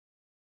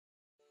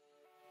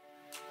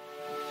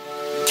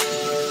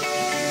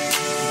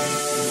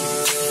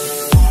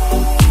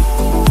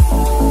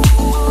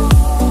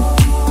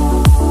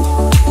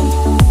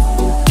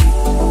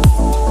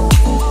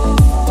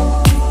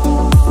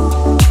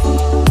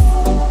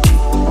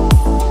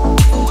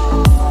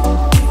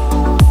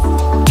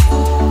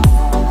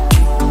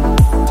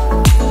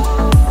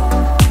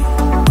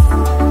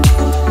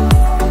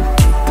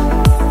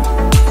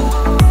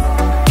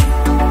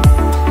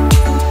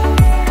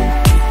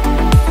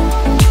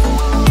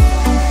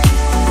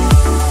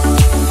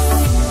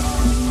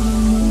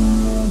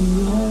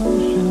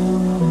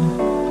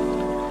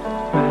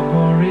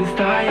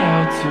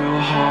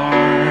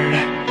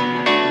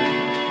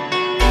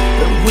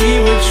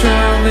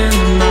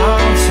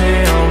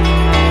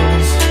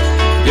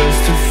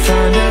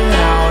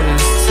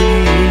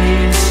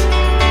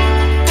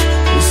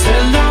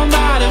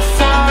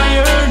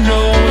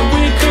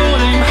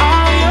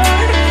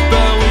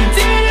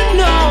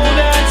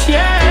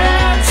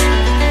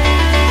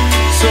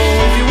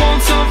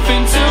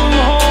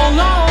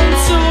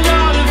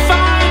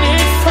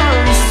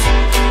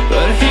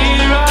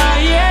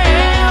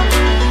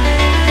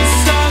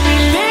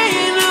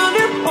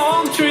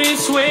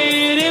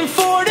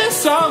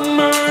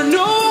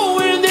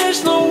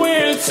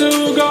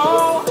to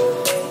go.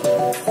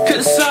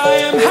 'Cause I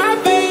am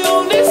happy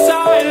on this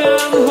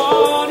island,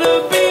 wanna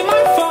be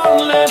my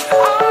farmland.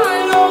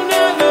 I don't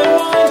ever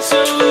want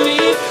to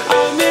leave,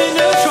 I'm in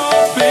a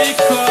tropic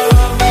club.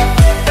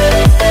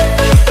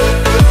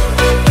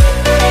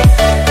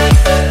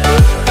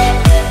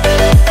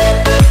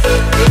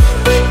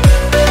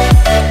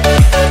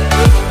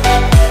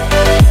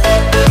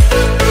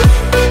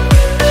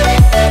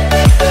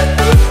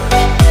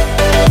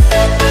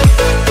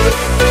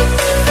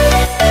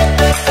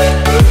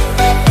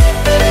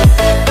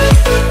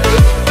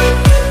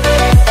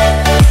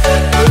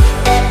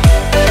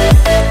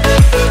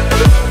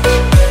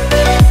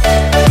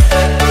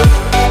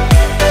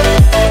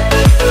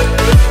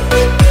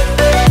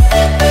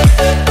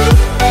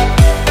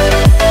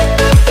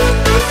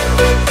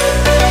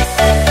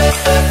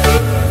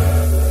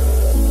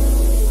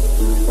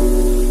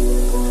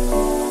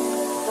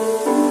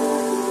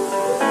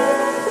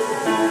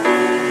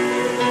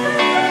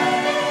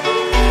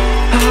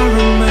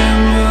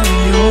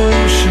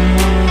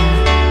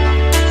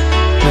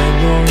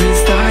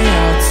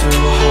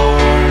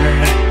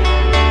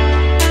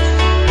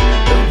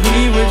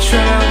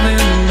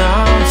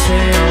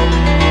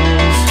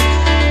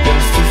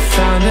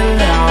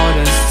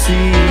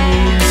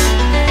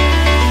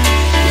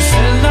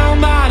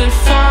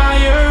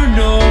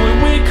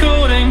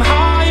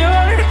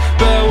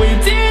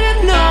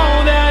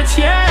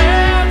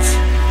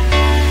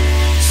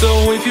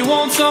 If you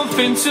want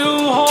something to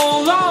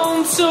hold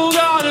on to,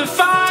 gotta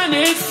find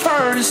it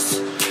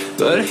first.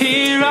 But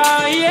here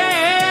I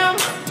am,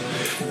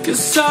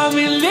 'cause I've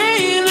been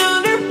laying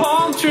under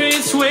palm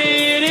trees,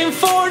 waiting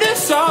for the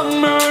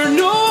summer,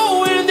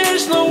 knowing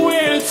there's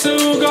nowhere to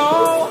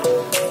go.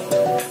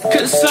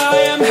 'Cause I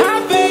am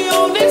happy